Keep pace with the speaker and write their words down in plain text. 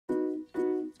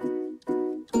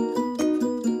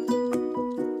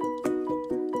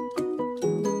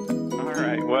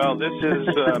Well, this is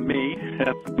me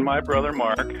and my brother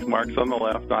Mark. Mark's on the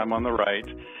left, I'm on the right,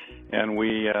 and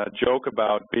we joke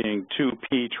about being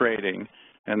 2P trading,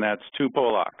 and that's two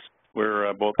Polacks.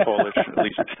 We're both Polish, at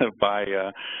least by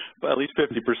at least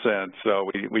 50%, so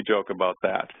we joke about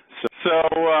that.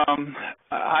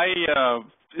 I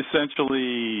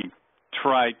essentially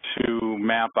try to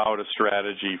map out a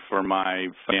strategy for my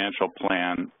financial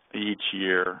plan each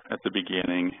year at the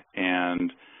beginning,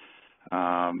 and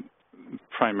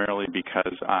primarily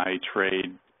because I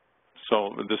trade,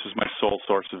 so this is my sole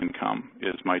source of income,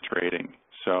 is my trading.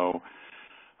 So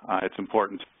it's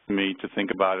important to me to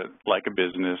think about it like a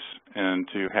business and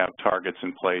to have targets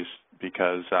in place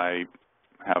because I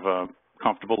have a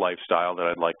comfortable lifestyle that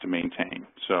I'd like to maintain.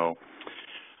 So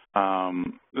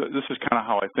this is kind of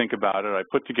how I think about it. I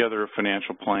put together a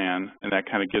financial plan, and that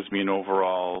kind of gives me an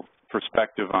overall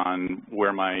perspective on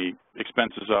where my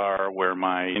expenses are, where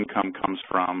my income comes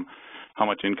from, how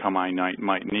much income I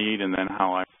might need, and then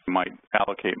how I might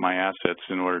allocate my assets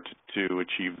in order to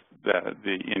achieve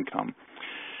the income.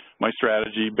 My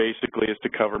strategy basically is to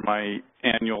cover my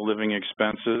annual living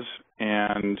expenses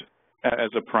and as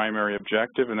a primary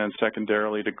objective, and then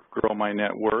secondarily to grow my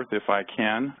net worth if I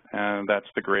can, and that's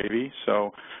the gravy.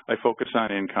 So I focus on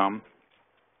income.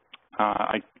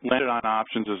 I landed on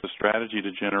options as a strategy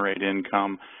to generate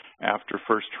income after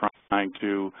first trying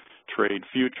to trade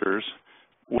futures.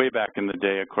 Way back in the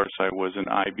day, of course, I was an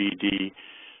IBD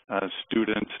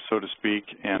student, so to speak,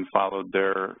 and followed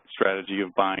their strategy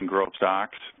of buying growth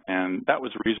stocks, and that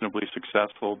was reasonably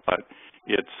successful, but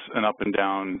it's an up and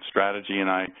down strategy, and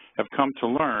I have come to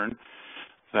learn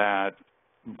that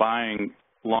buying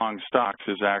long stocks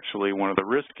is actually one of the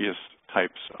riskiest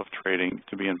types of trading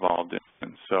to be involved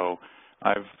in. So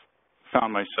I've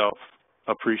found myself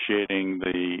appreciating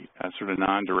the sort of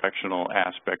non-directional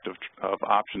aspect of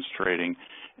options trading,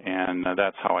 and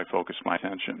that's how I focus my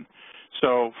attention.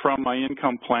 So from my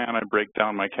income plan, I break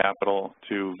down my capital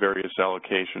to various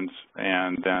allocations,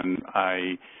 and then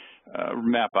I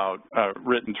map out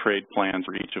written trade plans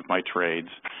for each of my trades.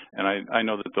 And I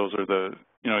know that those are the,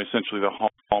 essentially the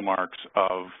hallmarks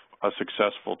of a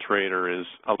successful trader is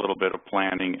a little bit of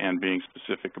planning and being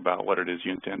specific about what it is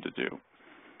you intend to do.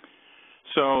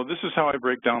 So this is how I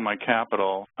break down my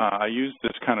capital. I use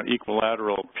this kind of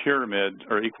equilateral pyramid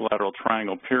or equilateral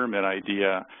triangle pyramid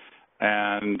idea,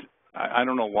 and I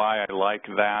don't know why I like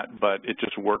that, but it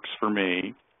just works for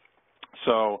me.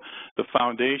 So the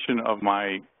foundation of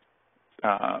my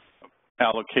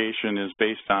allocation is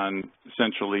based on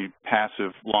essentially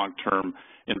passive long-term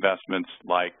investments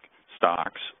like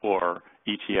stocks or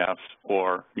ETFs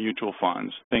or mutual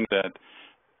funds, things that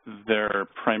they're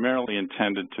primarily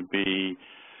intended to be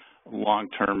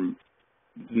long-term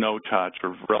no-touch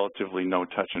or relatively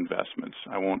no-touch investments.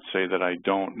 I won't say that I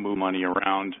don't move money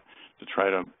around to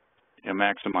try to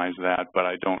maximize that, but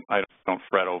I don't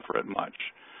fret over it much.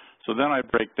 So then I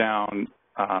break down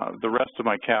the rest of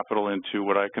my capital into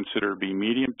what I consider to be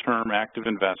medium-term active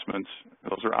investments.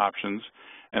 Those are options.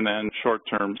 And then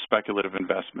short-term speculative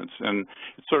investments. And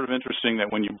it's sort of interesting that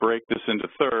when you break this into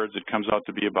thirds, it comes out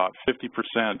to be about 50%,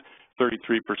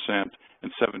 33%,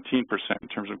 and 17% in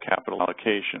terms of capital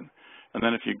allocation. And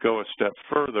then if you go a step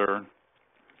further,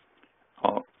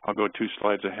 I'll go 2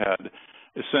 slides ahead.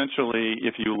 Essentially,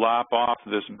 if you lop off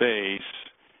this base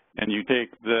and you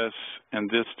take this and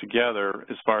this together,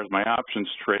 as far as my options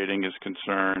trading is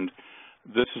concerned,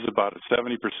 this is about a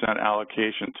 70%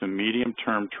 allocation to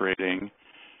medium-term trading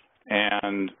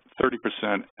and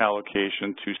 30%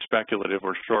 allocation to speculative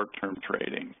or short-term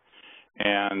trading.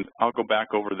 And I'll go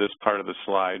back over this part of the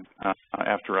slide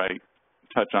after I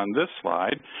touch on this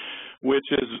slide, which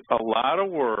is a lot of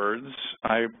words.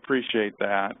 I appreciate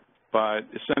that, but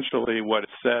essentially what it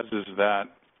says is that,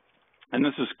 and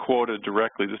this is quoted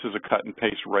directly, this is a cut and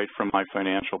paste right from my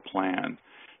financial plan.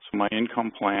 So my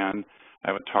income plan, I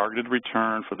have a targeted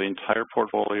return for the entire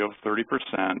portfolio of 30%.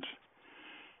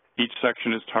 Each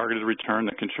section is targeted return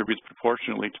that contributes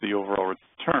proportionately to the overall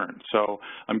return. So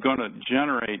I'm going to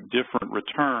generate different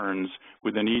returns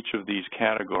within each of these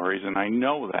categories, and I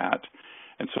know that.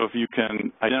 And so if you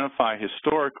can identify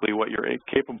historically what you're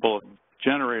capable of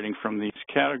generating from these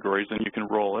categories, then you can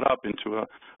roll it up into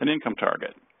an income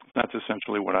target. That's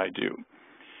essentially what I do.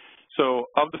 So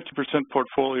of the 50%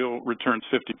 portfolio returns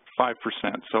 55%.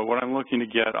 So what I'm looking to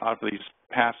get out of these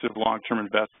passive long-term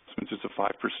investments is a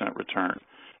 5% return.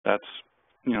 That's,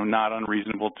 not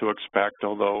unreasonable to expect,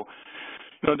 although,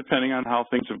 depending on how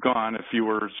things have gone, if you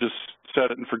were just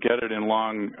set it and forget it in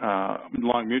long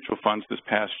mutual funds this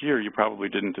past year, you probably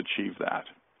didn't achieve that.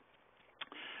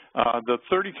 The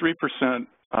 33%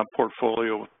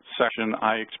 portfolio section,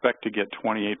 I expect to get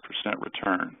 28%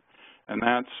 return. And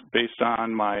that's based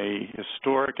on my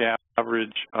historic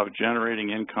average of generating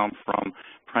income from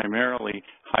primarily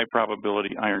high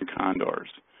probability iron condors.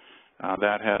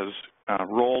 That has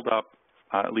rolled up,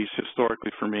 at least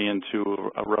historically for me,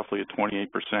 into roughly a 28%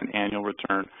 annual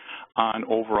return on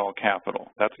overall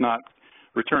capital. That's not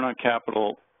return on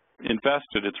capital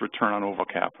invested, it's return on overall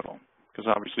capital,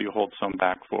 because obviously you hold some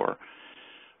back for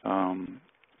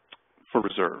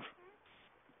reserve.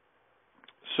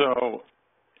 So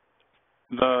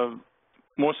the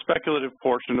most speculative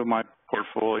portion of my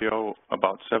portfolio,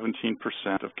 about 17%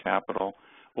 of capital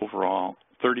overall,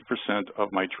 30%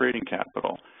 of my trading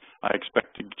capital, I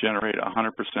expect to generate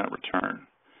 100% return.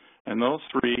 And those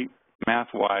three,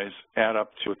 math-wise, add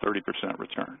up to a 30%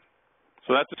 return.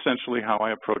 So that's essentially how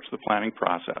I approach the planning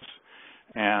process.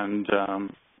 And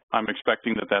I'm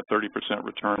expecting that that 30%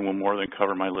 return will more than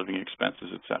cover my living expenses,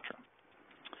 et cetera.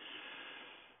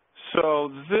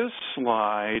 So this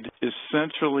slide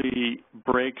essentially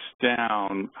breaks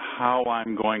down how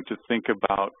I'm going to think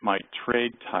about my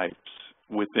trade types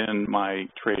within my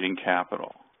trading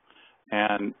capital.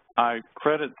 And I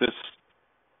credit this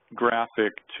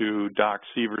graphic to Doc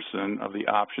Severson of the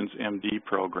Options MD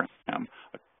program,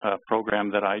 a program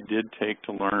that I did take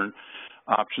to learn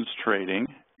options trading.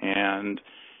 And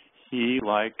he,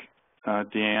 like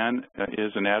Dan,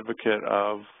 is an advocate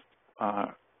of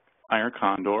iron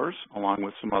condors, along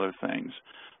with some other things.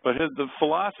 But the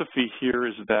philosophy here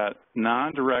is that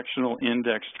non-directional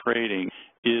index trading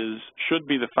should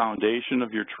be the foundation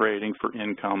of your trading for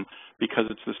income because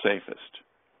it's the safest.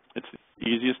 It's the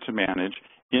easiest to manage.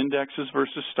 Indexes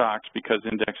versus stocks, because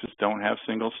indexes don't have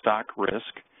single stock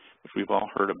risk, which we've all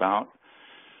heard about.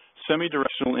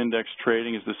 Semi-directional index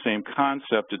trading is the same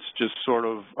concept. It's just sort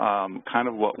of kind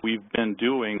of what we've been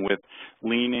doing with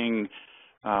leaning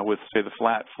with, say, the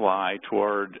flat fly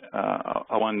toward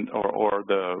one or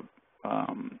the,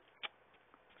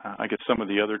 I guess, some of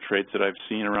the other trades that I've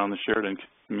seen around the Sheridan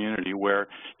community where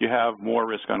you have more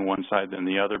risk on one side than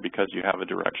the other because you have a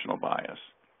directional bias.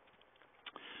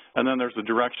 And then there's the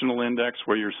directional index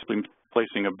where you're simply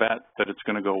placing a bet that it's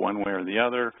going to go one way or the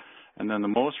other. And then the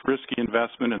most risky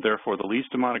investment, and therefore the least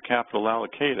amount of capital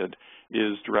allocated,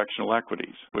 is directional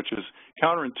equities, which is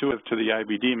counterintuitive to the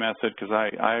IBD method because I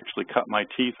actually cut my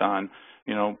teeth on,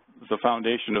 the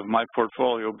foundation of my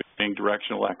portfolio being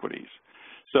directional equities.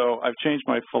 So I've changed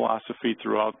my philosophy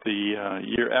throughout the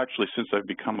year, actually since I've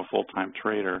become a full-time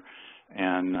trader,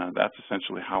 and that's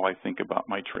essentially how I think about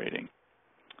my trading.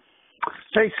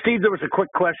 Hey, Steve, there was a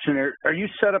quick question. Are you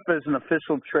set up as an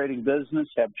official trading business,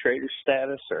 have trader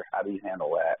status, or how do you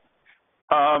handle that?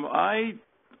 I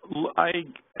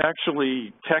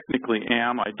actually technically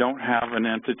am. I don't have an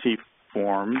entity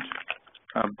formed,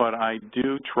 but I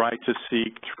do try to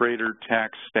seek trader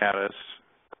tax status.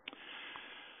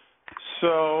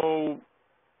 So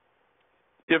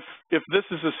if this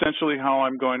is essentially how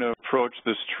I'm going to approach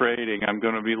this trading, I'm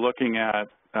going to be looking at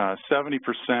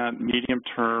 70%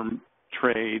 medium-term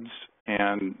trades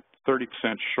and 30%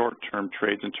 short-term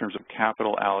trades in terms of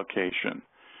capital allocation.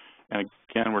 And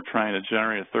again, we're trying to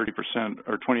generate a 30%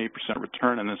 or 28%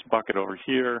 return in this bucket over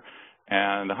here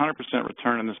and 100%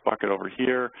 return in this bucket over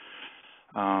here.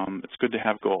 It's good to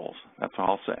have goals. That's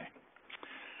all I'll say.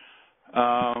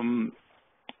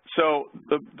 So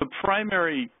the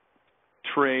primary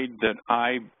trade that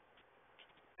I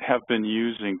have been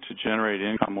using to generate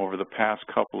income over the past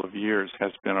couple of years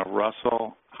has been a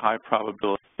Russell high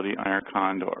probability iron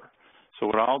condor. So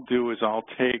what I'll do is I'll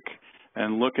take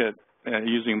and look at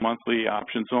using monthly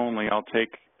options only. I'll take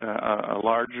the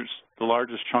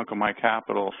largest chunk of my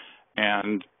capital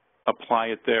and apply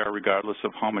it there regardless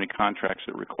of how many contracts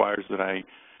it requires that I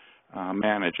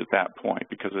manage at that point,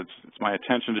 because it's my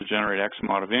intention to generate X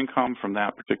amount of income from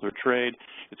that particular trade.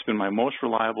 It's been my most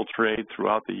reliable trade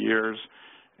throughout the years,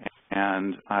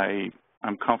 and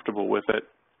I'm comfortable with it.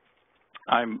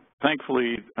 I'm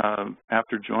thankfully,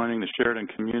 after joining the Sheridan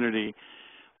community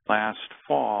last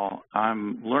fall,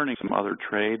 I'm learning some other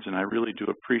trades, and I really do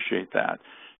appreciate that.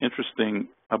 Interesting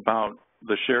about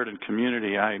the Sheridan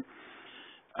community, I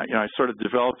sort of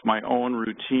developed my own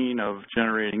routine of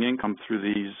generating income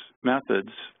through these methods,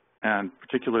 and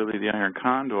particularly the iron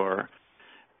condor,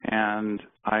 and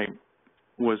I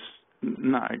was,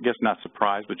 I guess not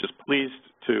surprised, but just pleased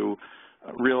to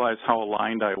realize how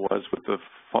aligned I was with the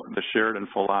Sheridan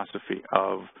philosophy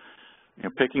of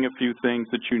picking a few things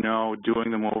that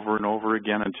doing them over and over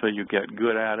again until you get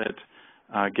good at it,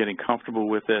 getting comfortable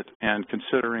with it, and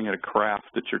considering it a craft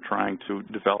that you're trying to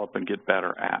develop and get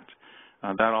better at.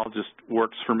 That all just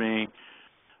works for me.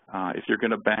 If you're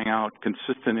going to bang out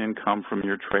consistent income from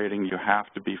your trading, you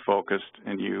have to be focused,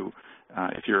 and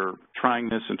if you're trying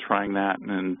this and trying that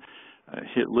and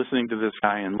listening to this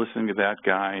guy and listening to that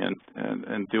guy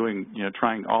and doing,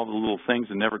 trying all the little things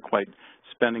and never quite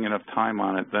spending enough time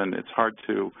on it, then it's hard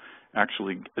to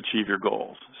actually achieve your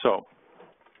goals. So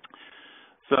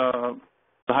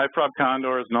the high prob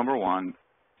condor is number one.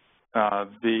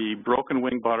 The broken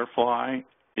wing butterfly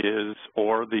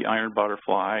or the iron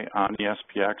butterfly on the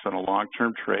SPX on a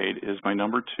long-term trade is my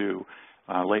number two.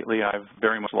 Lately, I've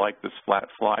very much liked this flat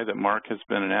fly that Mark has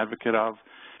been an advocate of.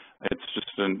 It's just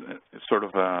sort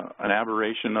of an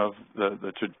aberration of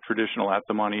the traditional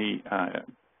at-the-money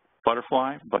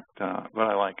butterfly, but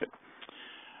I like it.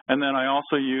 And then I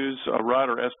also use a RUT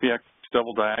or SPX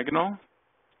double diagonal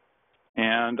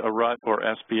and a RUT or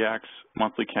SPX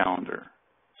monthly calendar.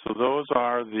 So those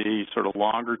are the sort of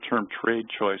longer-term trade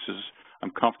choices. I'm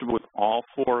comfortable with all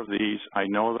four of these. I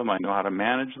know them, I know how to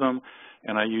manage them,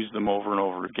 and I use them over and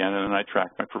over again, and then I track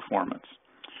my performance.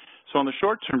 So on the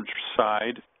short-term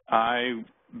side, I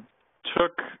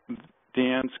took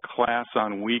Dan's class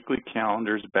on weekly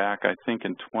calendars back, I think,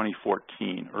 in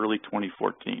 2014, early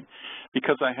 2014,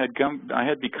 because I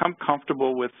had become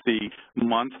comfortable with the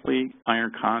monthly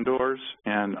iron condors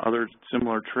and other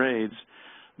similar trades,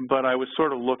 but I was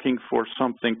sort of looking for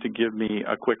something to give me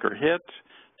a quicker hit,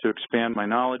 to expand my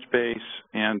knowledge base,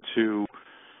 and to,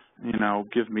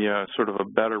 give me a sort of a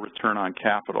better return on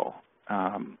capital.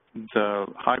 The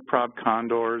high prob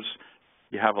condors,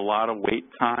 you have a lot of wait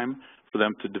time for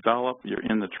them to develop. You're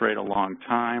in the trade a long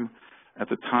time. At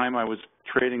the time I was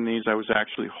trading these, I was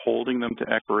actually holding them to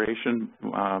expiration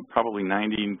probably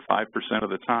 95% of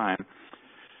the time.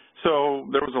 So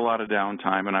there was a lot of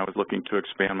downtime, and I was looking to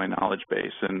expand my knowledge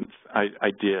base, and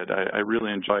I did. I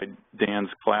really enjoyed Dan's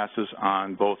classes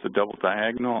on both the double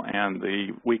diagonal and the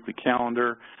weekly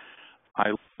calendar.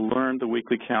 I learned the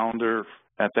weekly calendar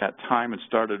at that time and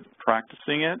started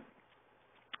practicing it.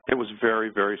 It was very,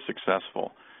 very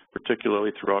successful,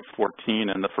 particularly throughout 14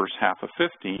 and the first half of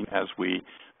 15, as we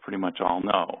pretty much all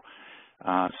know.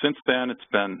 Since then, it's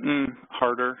been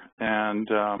harder, and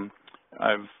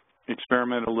I've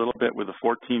experimented a little bit with the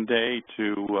 14-day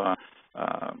to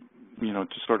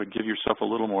sort of give yourself a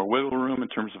little more wiggle room in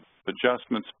terms of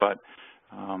adjustments, but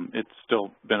it's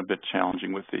still been a bit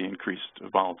challenging with the increased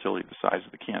volatility, the size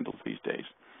of the candles these days.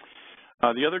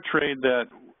 The other trade that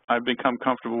I've become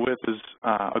comfortable with is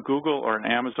a Google or an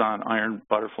Amazon iron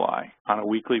butterfly on a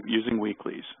weekly, using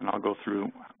weeklies, and I'll go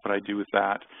through what I do with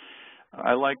that.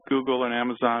 I like Google and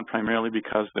Amazon primarily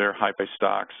because they're high-price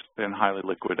stocks and highly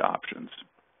liquid options.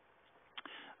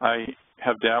 I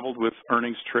have dabbled with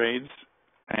earnings trades,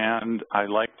 and I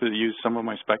like to use some of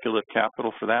my speculative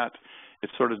capital for that. It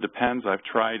sort of depends. I've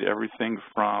tried everything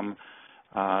from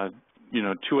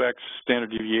 2x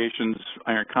standard deviations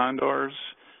iron condors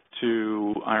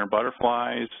to iron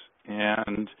butterflies,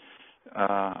 and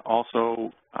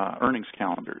also earnings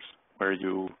calendars, where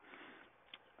you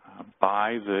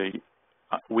buy the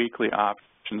weekly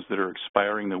options that are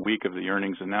expiring the week of the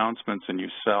earnings announcements, and you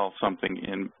sell something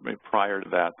in prior to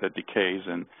that decays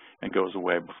and goes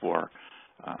away before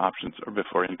options or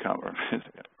before income or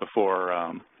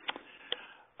before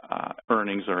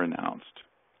earnings are announced.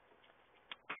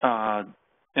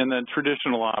 And then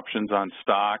traditional options on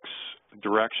stocks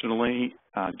directionally,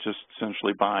 just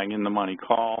essentially buying in the money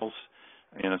calls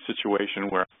in a situation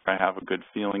where I have a good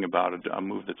feeling about a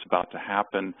move that's about to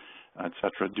happen, et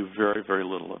cetera. Do very, very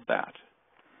little of that.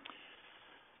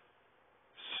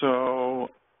 So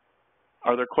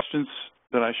are there questions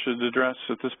that I should address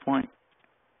at this point?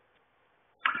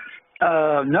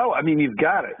 No, I mean, you've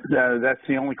got it. That's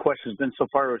the only question that's been so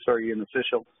far. So are you an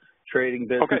official trading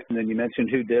business? Okay. And then you mentioned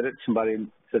who did it. Somebody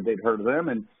said they'd heard of them.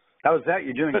 And how was that?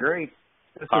 You're doing great.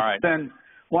 This has been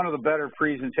one of the better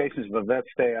presentations of a Vets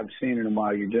Day I've seen in a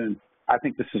while. I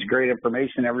think this is great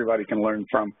information everybody can learn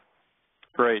from.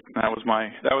 Great. That was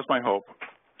my hope.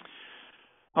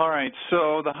 All right,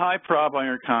 so the high prob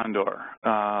iron condor.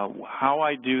 How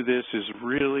I do this is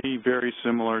really very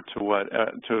similar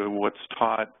to what's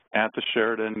taught at the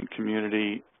Sheridan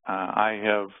community. I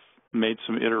have made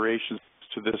some iterations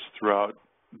to this throughout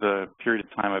the period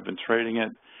of time I've been trading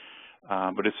it,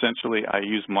 but essentially I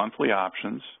use monthly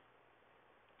options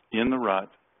in the RUT.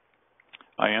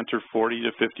 I enter 40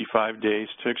 to 55 days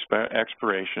to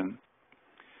expiration.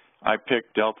 I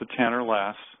pick delta 10 or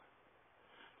less.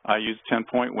 I use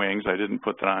 10-point wings. I didn't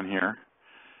put that on here.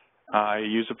 I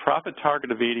use a profit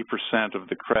target of 80% of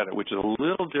the credit, which is a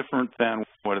little different than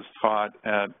what is taught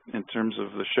in terms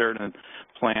of the Sheridan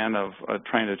plan of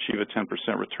trying to achieve a 10%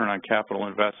 return on capital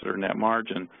invested or net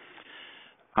margin.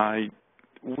 I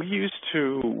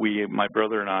my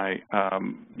brother and I,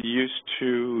 used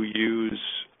to use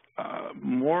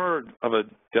more of a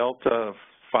Delta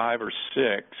 5 or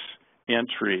 6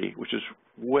 entry, which is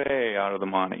way out of the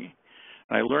money.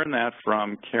 And I learned that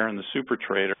from Karen, the super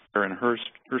trader, and her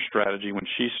strategy when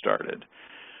she started.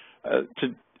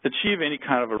 To achieve any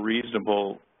kind of a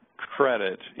reasonable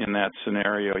credit in that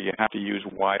scenario, you have to use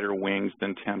wider wings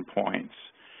than 10 points.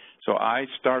 So I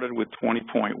started with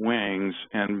 20-point wings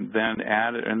and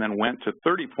then went to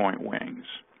 30-point wings.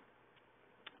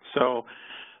 So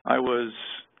I was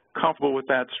comfortable with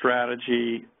that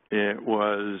strategy. It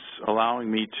was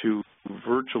allowing me to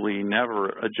virtually never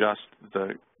adjust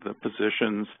the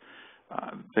positions.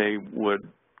 They would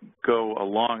go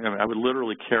along, I would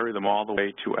literally carry them all the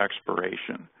way to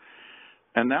expiration.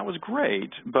 And that was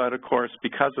great, but of course,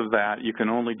 because of that, you can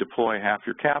only deploy half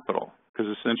your capital, because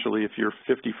essentially if you're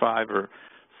 55 or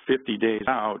 50 days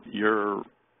out, you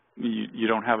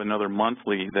don't have another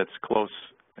monthly that's close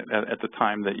at the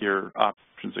time that your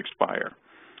options expire.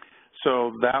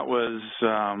 So that was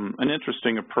an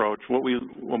interesting approach. What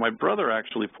my brother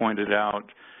actually pointed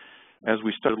out as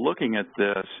we started looking at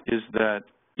this is that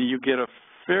you get a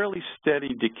fairly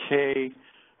steady decay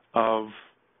of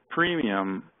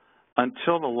premium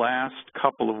until the last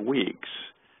couple of weeks.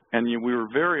 And we were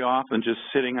very often just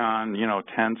sitting on,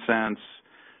 10 cents,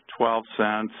 12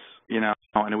 cents,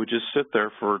 and it would just sit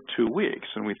there for 2 weeks.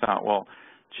 And we thought, well,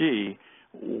 gee,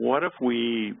 what if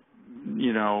we,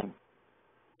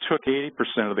 took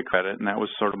 80% of the credit, and that was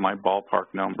sort of my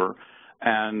ballpark number,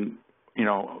 and,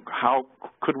 how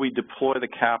could we deploy the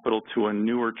capital to a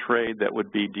newer trade that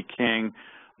would be decaying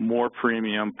more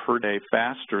premium per day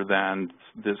faster than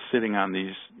sitting on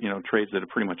these, trades that have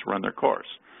pretty much run their course?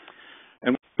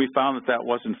 And we found that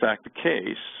was in fact the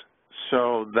case.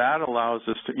 So that allows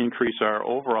us to increase our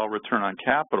overall return on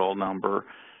capital number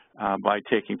by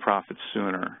taking profits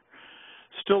sooner.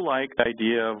 Still like the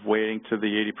idea of waiting to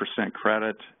the 80%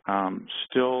 credit,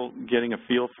 still getting a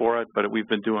feel for it, but we've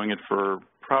been doing it for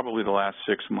probably the last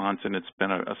 6 months, and it's been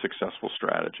a successful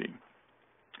strategy.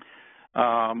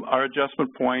 Our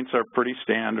adjustment points are pretty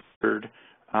standard.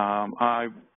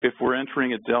 If we're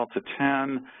entering at Delta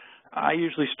 10, I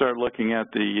usually start looking at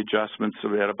the adjustments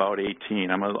at about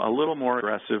 18. I'm a little more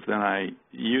aggressive than I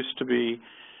used to be,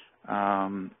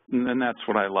 and that's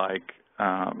what I like.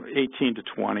 18 to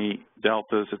 20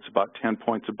 deltas, it's about 10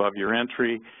 points above your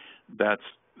entry. That's,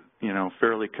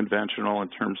 fairly conventional in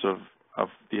terms of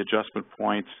the adjustment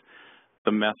points.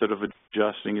 The method of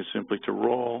adjusting is simply to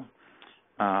roll.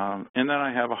 And then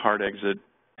I have a hard exit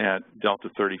at Delta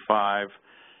 35,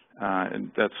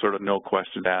 and that's sort of no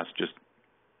question asked, just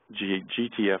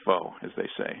GTFO, as they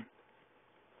say.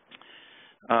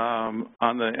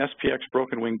 On the SPX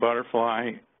Broken Wing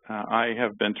Butterfly, I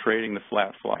have been trading the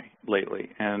flat fly lately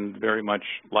and very much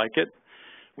like it.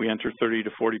 We enter 30 to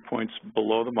 40 points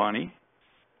below the money,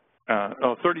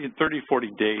 30 to 40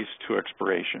 days to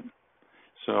expiration.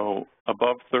 So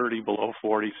above 30, below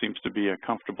 40 seems to be a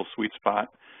comfortable sweet spot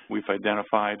we've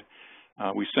identified.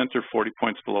 We center 40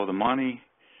 points below the money,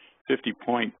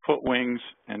 50-point put wings,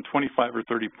 and 25 or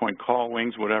 30-point call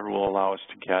wings, whatever will allow us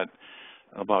to get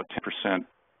about 10%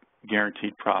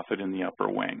 guaranteed profit in the upper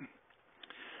wing.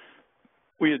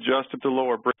 We adjust at the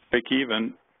lower break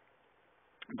even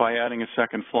by adding a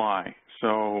second fly.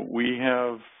 So we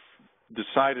have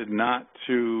decided not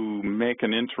to make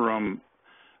an interim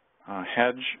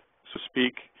hedge, so to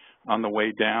speak, on the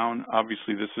way down.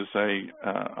 Obviously, this is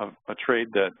a trade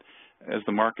that as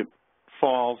the market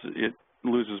falls, it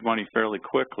loses money fairly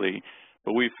quickly.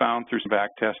 But we found through some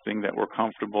back testing that we're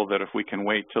comfortable that if we can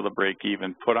wait till the break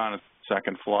even, put on a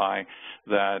second fly,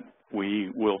 that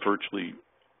we will virtually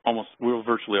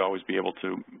always be able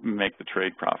to make the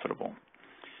trade profitable.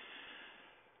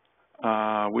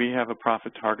 We have a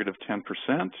profit target of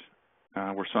 10%.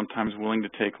 We're sometimes willing to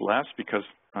take less because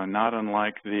not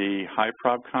unlike the high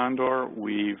prob condor,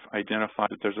 we've identified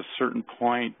that there's a certain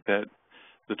point that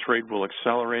the trade will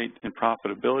accelerate in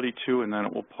profitability to, and then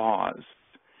it will pause.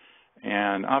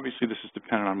 And obviously this is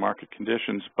dependent on market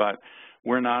conditions, but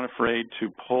we're not afraid to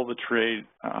pull the trade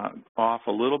off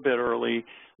a little bit early,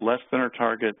 less than our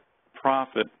target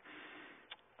profit,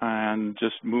 and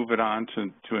just move it on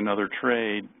to another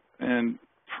trade. And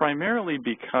primarily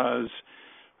because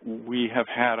we have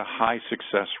had a high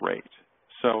success rate.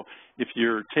 So if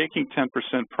you're taking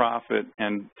 10% profit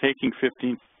and taking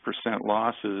 15%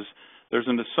 losses, there's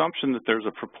an assumption that there's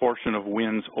a proportion of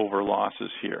wins over losses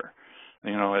here.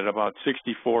 At about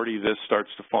 60-40, this starts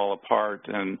to fall apart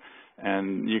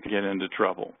and you can get into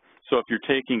trouble. So if you're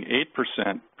taking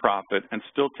 8% profit and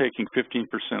still taking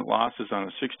 15% losses on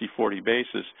a 60-40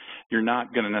 basis, you're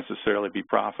not going to necessarily be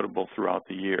profitable throughout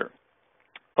the year.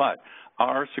 But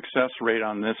our success rate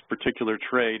on this particular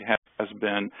trade has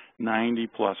been 90+%.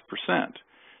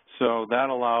 So that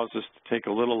allows us to take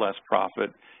a little less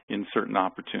profit in certain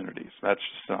opportunities. That's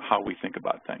just how we think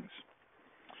about things.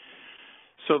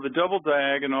 So the double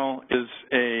diagonal is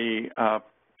a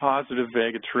positive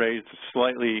vega trade.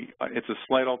 It's a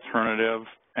slight alternative,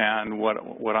 and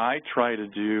what I try to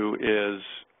do is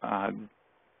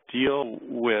deal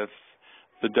with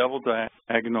the double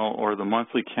diagonal or the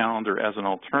monthly calendar as an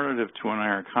alternative to an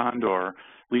iron condor,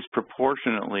 at least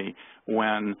proportionately,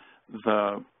 when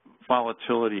the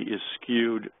volatility is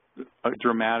skewed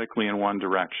dramatically in one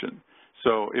direction.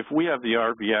 So if we have the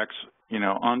RVX,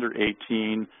 under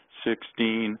 18,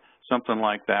 16, something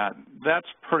like that, that's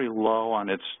pretty low on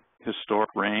its historic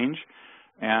range,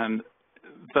 and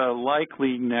the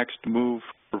likely next move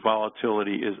for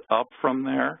volatility is up from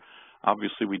there.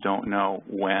 Obviously, we don't know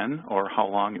when or how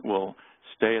long it will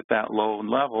stay at that low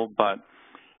level, but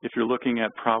if you're looking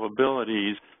at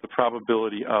probabilities, the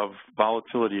probability of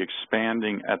volatility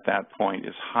expanding at that point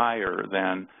is higher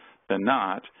than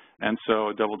not, and so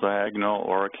a double diagonal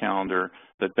or a calendar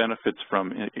that benefits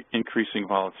from increasing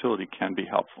volatility can be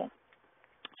helpful.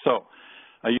 So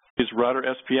I use Rudder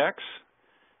SPX.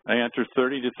 I enter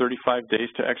 30 to 35 days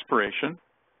to expiration.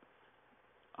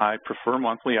 I prefer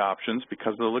monthly options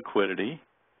because of the liquidity.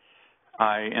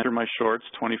 I enter my shorts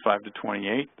 25 to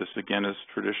 28. This again is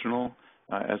traditional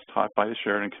as taught by the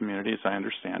Sheridan community as I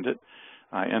understand it.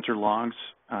 I enter longs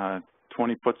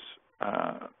 20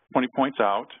 points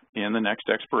out in the next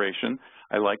expiration.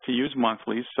 I like to use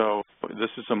monthly, so this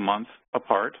is a month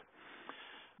apart.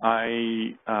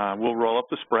 I will roll up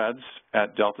the spreads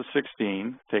at delta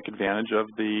 16, take advantage of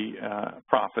the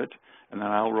profit, and then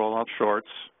I'll roll out shorts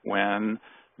when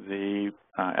the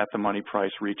at the money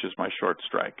price reaches my short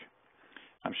strike.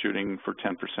 I'm shooting for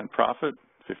 10% profit,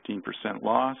 15%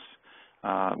 loss.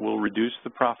 We'll reduce the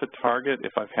profit target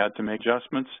if I've had to make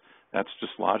adjustments. That's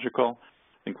just logical.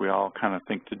 I think we all kind of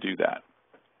think to do that.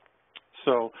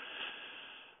 So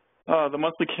the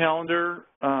monthly calendar,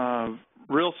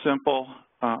 real simple.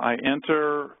 I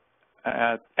enter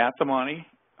at the money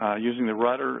using the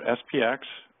Rudder SPX,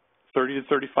 30 to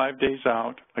 35 days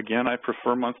out. Again, I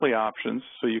prefer monthly options.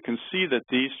 So you can see that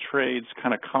these trades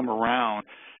kind of come around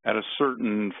at a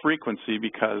certain frequency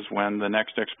because when the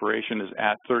next expiration is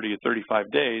at 30 to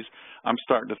 35 days, I'm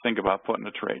starting to think about putting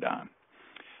a trade on.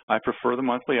 I prefer the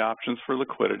monthly options for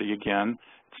liquidity. Again,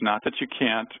 it's not that you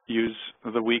can't use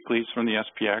the weeklies from the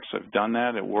SPX. I've done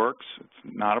that. It works.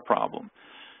 It's not a problem.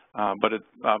 But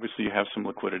obviously you have some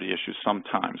liquidity issues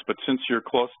sometimes. But since you're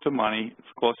close to money, it's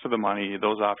close to the money,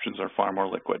 those options are far more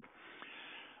liquid.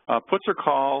 Puts or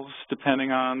calls,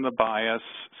 depending on the bias,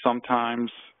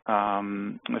 sometimes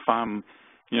if I'm,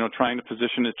 trying to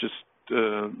position it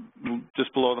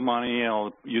just below the money,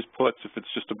 I'll use puts. If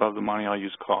it's just above the money, I'll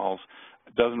use calls.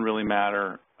 It doesn't really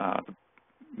matter.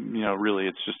 Really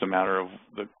it's just a matter of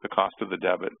the cost of the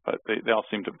debit, but they all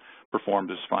seem to perform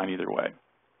just fine either way.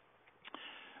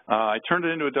 I turned it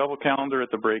into a double calendar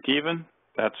at the break even.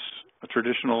 That's a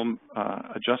traditional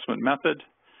adjustment method.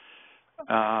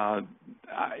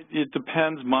 It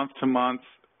depends month to month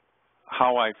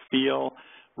how I feel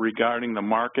regarding the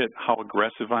market, how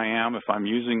aggressive I am. If I'm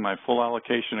using my full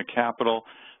allocation of capital,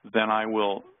 then I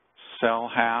will sell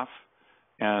half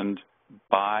and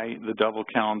buy the double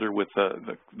calendar with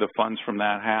the funds from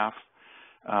that half.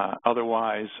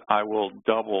 Otherwise, I will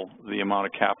double the amount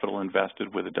of capital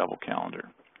invested with a double calendar.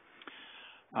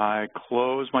 I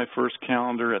close my first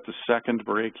calendar at the second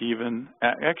break even.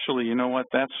 Actually, you know what?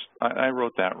 I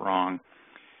wrote that wrong.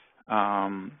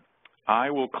 I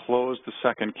will close the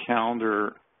second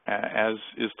calendar as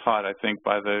is taught, I think,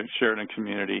 by the Sheridan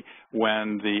community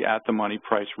when the at the money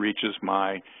price reaches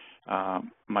my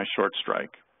my short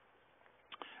strike.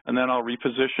 And then I'll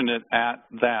reposition it at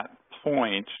that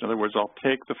point. In other words, I'll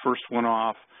take the first one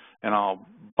off and I'll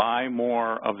buy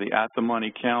more of the at the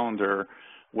money calendar,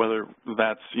 whether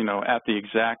that's, at the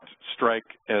exact strike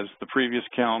as the previous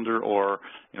calendar or,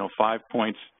 5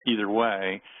 points either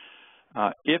way,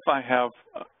 if I have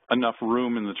enough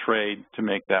room in the trade to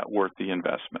make that worth the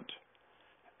investment.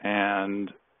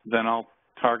 And then I'll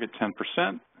target 10%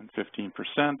 and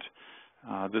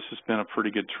 15%. This has been a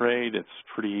pretty good trade. It's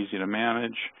pretty easy to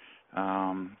manage.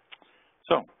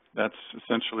 So that's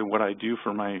essentially what I do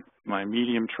for my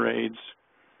medium trades.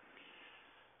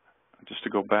 Just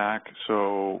to go back,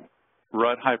 so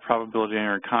RUD high probability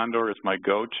iron condor is my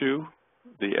go-to.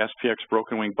 The SPX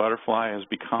broken wing butterfly has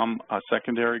become a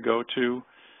secondary go-to.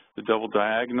 The double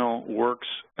diagonal works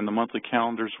and the monthly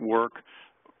calendars work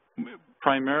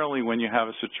primarily when you have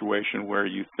a situation where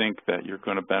you think that you're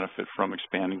going to benefit from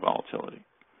expanding volatility.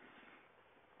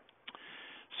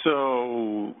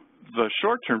 So the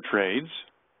short-term trades,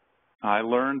 I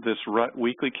learned this RUT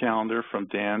weekly calendar from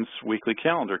Dan's weekly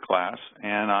calendar class,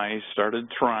 and I started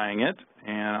trying it,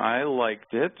 and I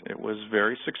liked it. It was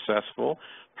very successful,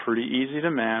 pretty easy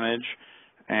to manage,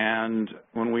 and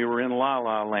when we were in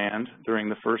la-la land during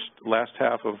the last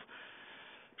half of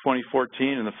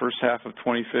 2014 and the first half of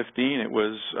 2015, it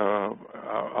was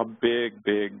a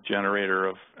big generator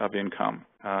of income.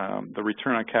 The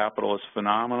return on capital is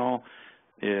phenomenal.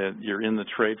 You're in the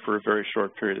trade for a very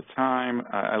short period of time.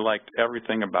 I liked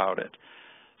everything about it.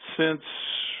 Since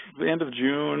the end of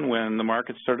June, when the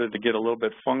market started to get a little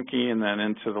bit funky, and then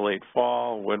into the late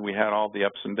fall when we had all the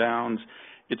ups and downs,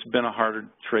 it's been a harder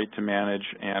trade to manage,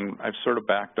 and I've sort of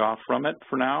backed off from it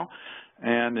for now.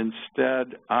 And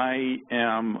instead, I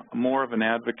am more of an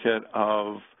advocate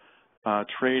of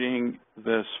trading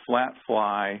this flat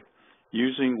fly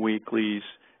using weeklies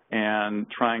and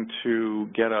trying to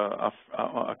get a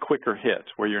quicker hit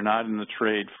where you're not in the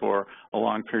trade for a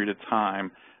long period of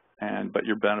time, but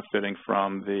you're benefiting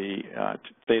from the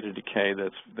theta decay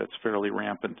that's fairly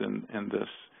rampant in this,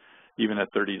 even at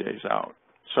 30 days out.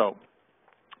 So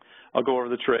I'll go over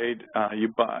the trade.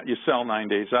 You sell 9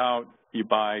 days out, you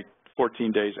buy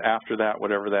 14 days after that,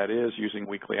 whatever that is, using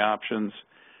weekly options.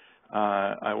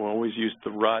 I will always use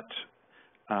the RUT.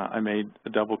 I made a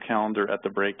double calendar at the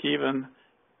break even.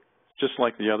 Just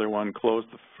like the other one, close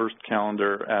the first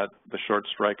calendar at the short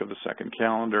strike of the second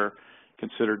calendar.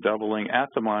 Consider doubling at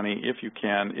the money if you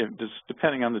can,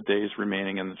 depending on the days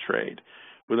remaining in the trade.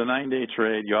 With a 9-day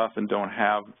trade, you often don't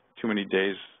have too many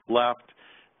days left.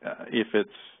 If it's,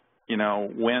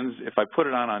 if I put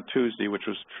it on Tuesday, which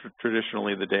was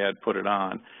traditionally the day I'd put it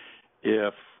on,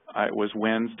 if it was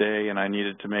Wednesday and I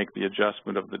needed to make the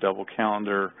adjustment of the double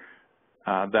calendar,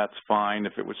 that's fine.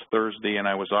 If it was Thursday and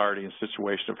I was already in a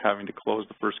situation of having to close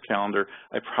the first calendar,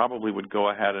 I probably would go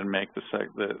ahead and make the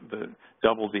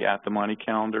double the at the money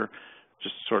calendar.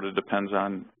 Just sort of depends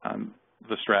on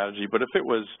the strategy. But if it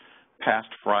was past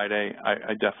Friday,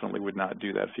 I definitely would not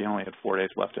do that. If you only had 4 days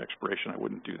left to expiration, I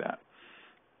wouldn't do that.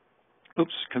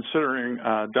 Oops, considering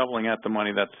doubling at the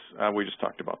money, that's we just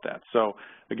talked about that. So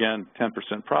again, 10%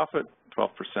 profit,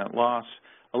 12% loss.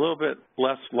 A little bit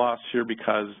less loss here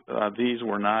because these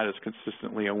were not as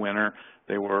consistently a winner.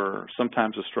 They were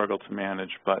sometimes a struggle to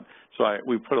manage, but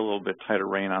we put a little bit tighter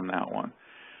rein on that one.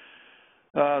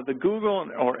 The Google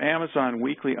or Amazon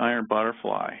weekly iron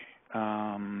butterfly.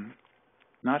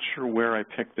 Not sure where I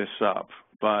picked this up,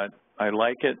 but I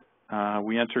like it.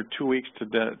 We entered 2 weeks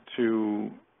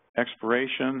to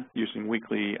expiration using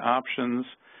weekly options.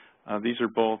 These are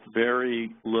both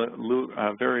very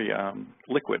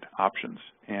liquid options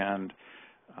and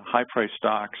high-price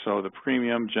stocks, so the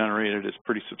premium generated is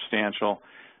pretty substantial.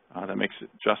 That makes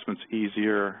adjustments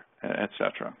easier, et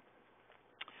cetera.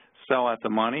 Sell at the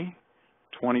money,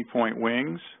 20-point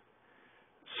wings.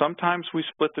 Sometimes we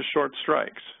split the short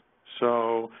strikes.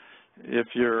 So if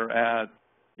you're at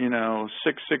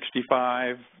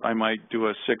 665, I might do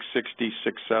a 660,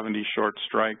 670 short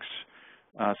strikes.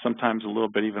 Sometimes a little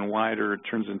bit even wider. It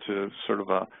turns into sort of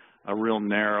a real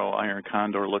narrow iron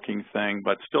condor looking thing,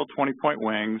 but still 20-point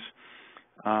wings.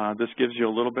 This gives you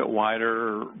a little bit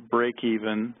wider break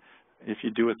even if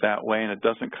you do it that way, and it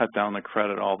doesn't cut down the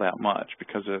credit all that much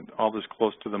because all this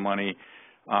close to the money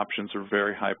options are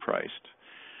very high priced.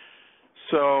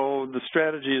 So the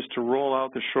strategy is to roll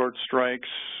out the short strikes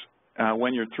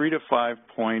when you're 3 to 5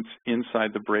 points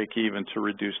inside the break-even to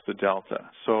reduce the delta.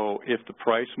 So if the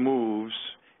price moves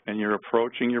and you're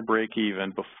approaching your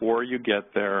break-even, before you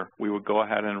get there, we would go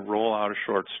ahead and roll out a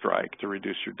short strike to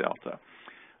reduce your delta.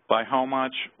 By how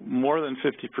much? More than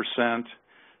 50%,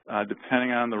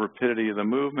 depending on the rapidity of the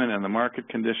movement and the market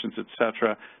conditions, et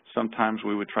cetera. Sometimes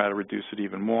we would try to reduce it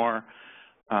even more.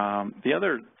 The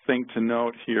other thing to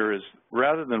note here is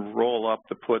rather than roll up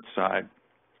the put side,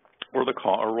 or the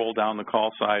call, or roll down the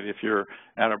call side if you're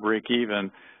at a break even,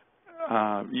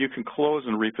 you can close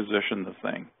and reposition the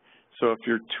thing. So if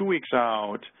you're 2 weeks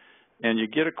out and you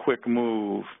get a quick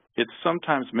move, it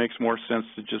sometimes makes more sense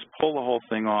to just pull the whole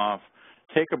thing off,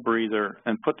 take a breather,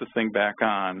 and put the thing back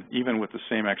on, even with the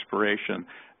same expiration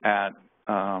at,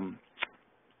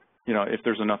 if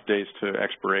there's enough days to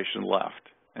expiration left.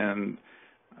 And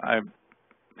I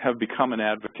have become an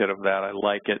advocate of that. I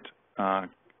like it.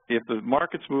 If the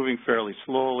market's moving fairly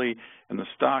slowly and the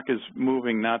stock is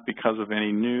moving not because of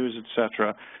any news, et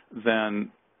cetera,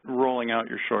 then rolling out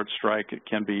your short strike, it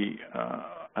can be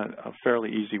a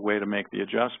fairly easy way to make the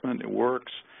adjustment. It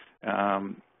works.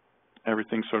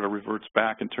 Everything sort of reverts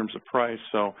back in terms of price,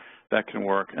 so that can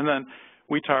work. And then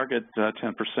we target 10%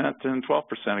 and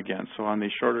 12% again. So on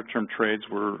these shorter-term trades,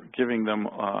 we're giving them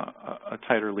a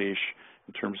tighter leash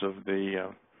in terms of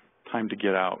the time to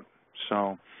get out.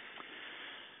 So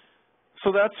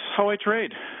that's how I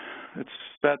trade. It's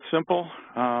that simple.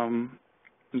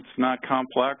 It's not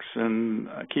complex, and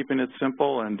keeping it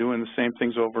simple and doing the same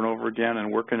things over and over again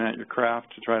and working at your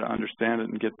craft to try to understand it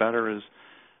and get better is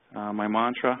my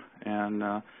mantra, and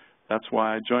that's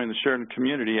why I joined the Sheridan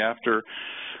community after,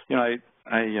 I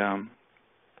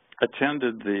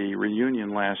attended the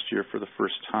reunion last year for the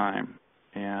first time,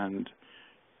 and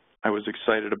I was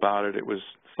excited about it. It was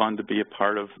fun to be a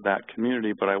part of that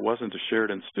community, but I wasn't a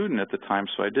Sheridan student at the time,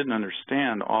 so I didn't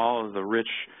understand all of the rich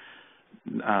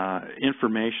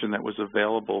information that was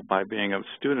available by being a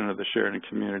student of the Sheridan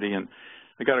community. And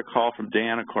I got a call from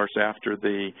Dan, of course, after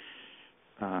the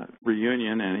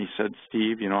reunion, and he said,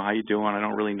 "Steve, how you doing? I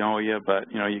don't really know you,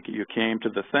 but you came to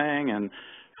the thing, and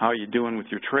how are you doing with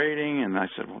your trading?" And I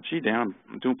said, "Well, gee, Dan,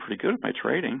 I'm doing pretty good with my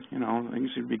trading.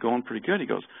 Things seem to be going pretty good." He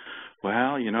goes,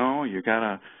 "Well, you got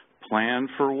to plan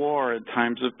for war at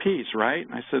times of peace, right?"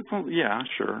 I said, "Well, yeah,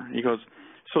 sure." He goes,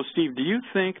 "So, Steve, do you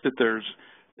think that there's,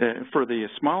 for the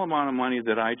small amount of money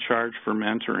that I charge for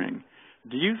mentoring,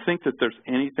 do you think that there's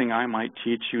anything I might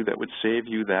teach you that would save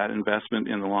you that investment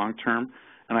in the long term?"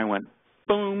 And I went,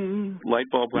 boom, light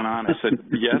bulb went on. I said,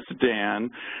 "Yes, Dan."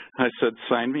 I said,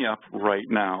 "Sign me up right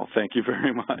now. Thank you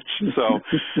very much." So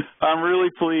I'm really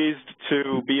pleased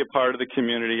to be a part of the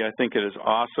community. I think it is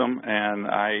awesome, and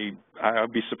I'll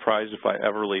be surprised if I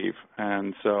ever leave.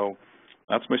 And so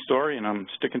that's my story, and I'm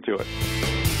sticking to it.